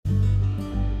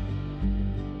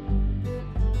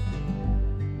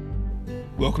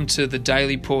Welcome to the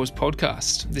Daily Pause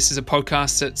podcast. This is a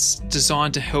podcast that's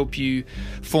designed to help you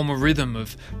form a rhythm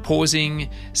of pausing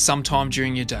sometime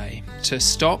during your day, to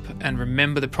stop and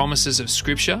remember the promises of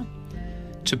Scripture,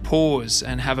 to pause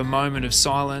and have a moment of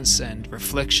silence and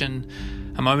reflection,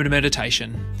 a moment of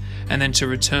meditation, and then to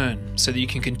return so that you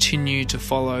can continue to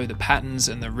follow the patterns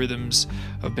and the rhythms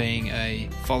of being a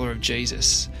follower of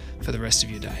Jesus for the rest of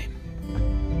your day.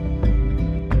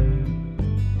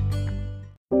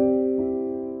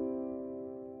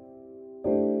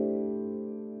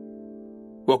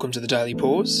 Welcome to the Daily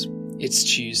Pause. It's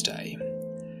Tuesday.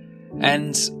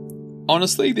 And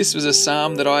honestly, this was a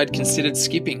psalm that I had considered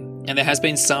skipping. And there has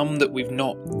been some that we've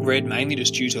not read, mainly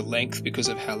just due to length because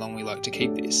of how long we like to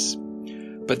keep this.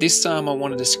 But this psalm I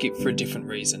wanted to skip for a different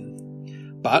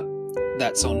reason. But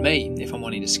that's on me if I'm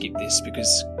wanting to skip this,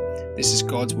 because this is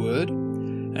God's word,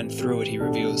 and through it he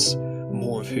reveals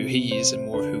more of who he is and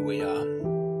more of who we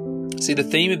are. See, the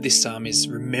theme of this psalm is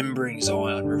remembering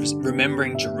Zion,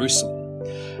 remembering Jerusalem.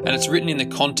 And it's written in the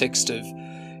context of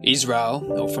Israel,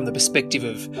 or from the perspective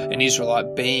of an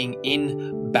Israelite being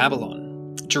in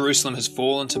Babylon. Jerusalem has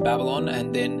fallen to Babylon,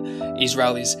 and then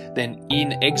Israel is then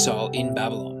in exile in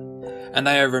Babylon. And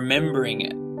they are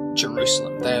remembering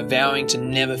Jerusalem. They are vowing to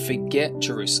never forget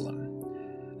Jerusalem.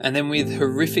 And then with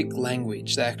horrific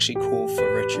language, they actually call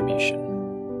for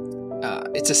retribution.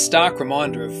 It's a stark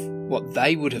reminder of what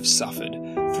they would have suffered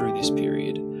through this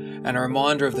period, and a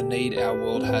reminder of the need our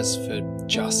world has for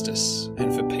justice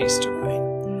and for peace to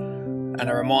reign, and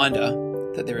a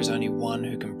reminder that there is only one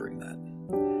who can bring that.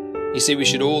 You see, we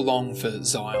should all long for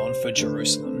Zion, for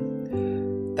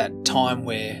Jerusalem, that time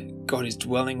where God is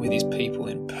dwelling with his people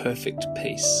in perfect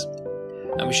peace.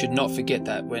 And we should not forget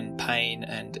that when pain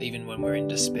and even when we're in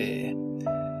despair.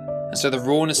 And so the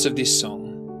rawness of this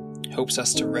song helps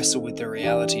us to wrestle with the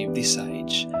reality of this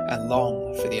age and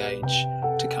long for the age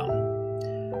to come.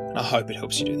 And I hope it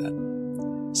helps you do that.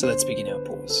 So let's begin our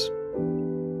pause.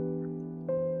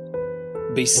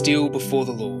 Be still before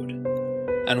the Lord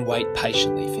and wait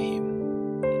patiently for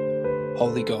him.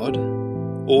 Holy God,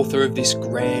 author of this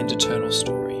grand eternal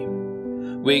story,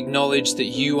 we acknowledge that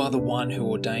you are the one who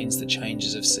ordains the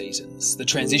changes of seasons, the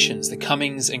transitions, the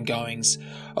comings and goings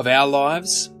of our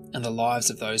lives and the lives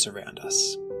of those around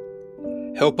us.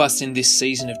 Help us in this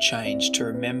season of change to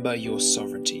remember your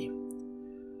sovereignty,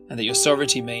 and that your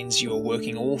sovereignty means you are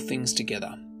working all things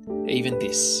together, even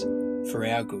this, for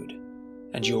our good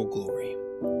and your glory.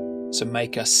 So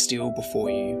make us still before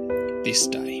you this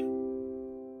day.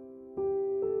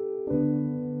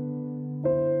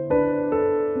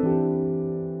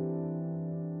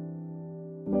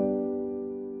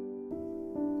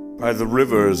 By the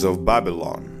rivers of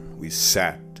Babylon we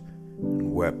sat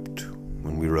and wept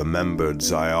when we remembered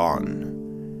Zion.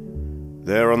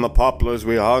 There on the poplars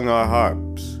we hung our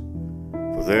harps,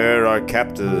 for there our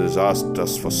captors asked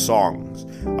us for songs.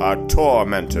 Our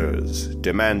tormentors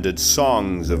demanded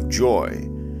songs of joy.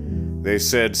 They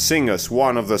said, "Sing us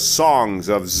one of the songs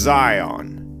of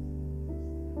Zion."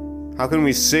 How can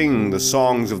we sing the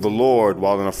songs of the Lord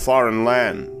while in a foreign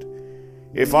land?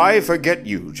 If I forget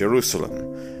you,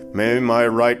 Jerusalem, may my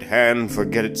right hand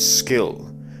forget its skill.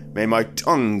 May my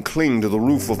tongue cling to the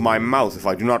roof of my mouth if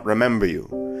I do not remember you,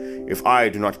 if I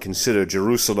do not consider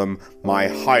Jerusalem my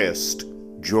highest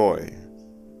joy.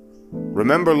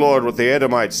 Remember, Lord, what the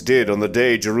Edomites did on the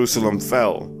day Jerusalem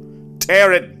fell.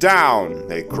 "Tear it down,"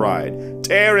 they cried.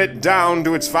 "Tear it down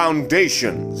to its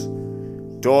foundations."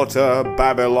 Daughter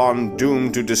Babylon,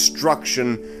 doomed to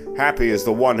destruction, happy is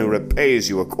the one who repays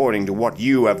you according to what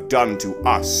you have done to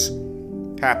us.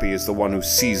 Happy is the one who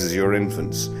seizes your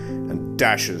infants and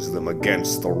dashes them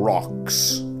against the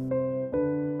rocks.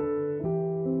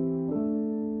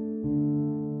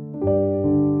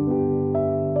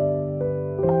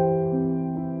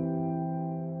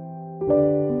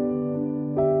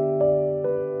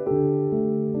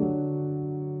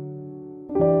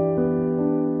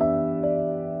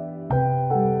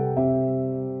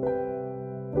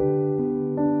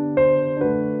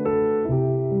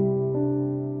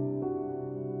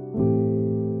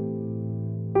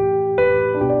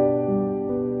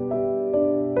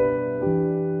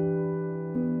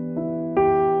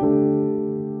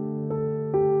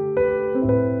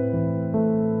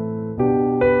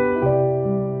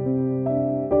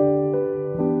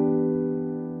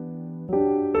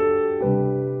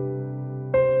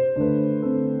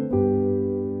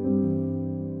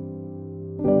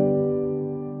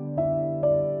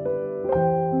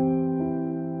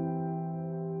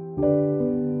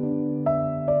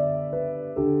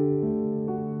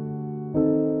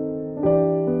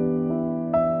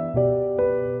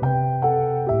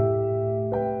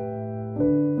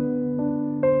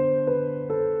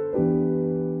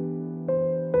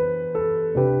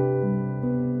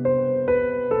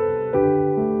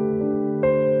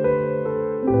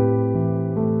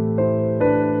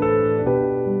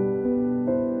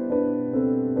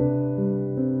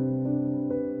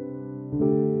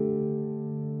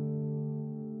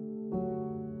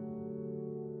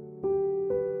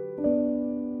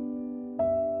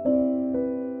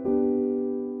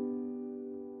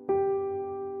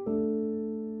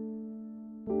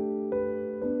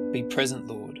 omnipresent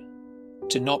Lord,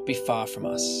 do not be far from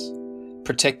us.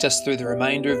 Protect us through the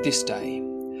remainder of this day.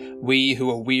 We who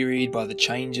are wearied by the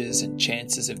changes and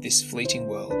chances of this fleeting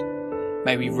world,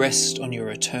 may we rest on your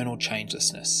eternal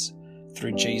changelessness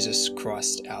through Jesus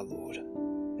Christ our Lord.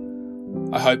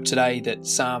 I hope today that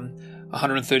Psalm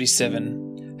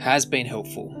 137 has been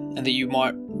helpful and that you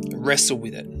might wrestle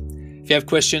with it. If you have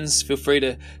questions, feel free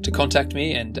to contact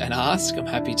me and ask. I'm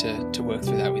happy to work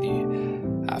through that with you.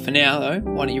 For now, though,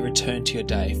 why don't you return to your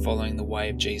day following the way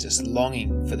of Jesus,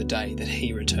 longing for the day that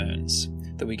he returns,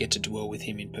 that we get to dwell with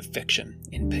him in perfection,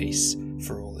 in peace,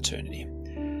 for all eternity.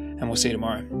 And we'll see you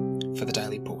tomorrow for the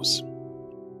Daily Pause.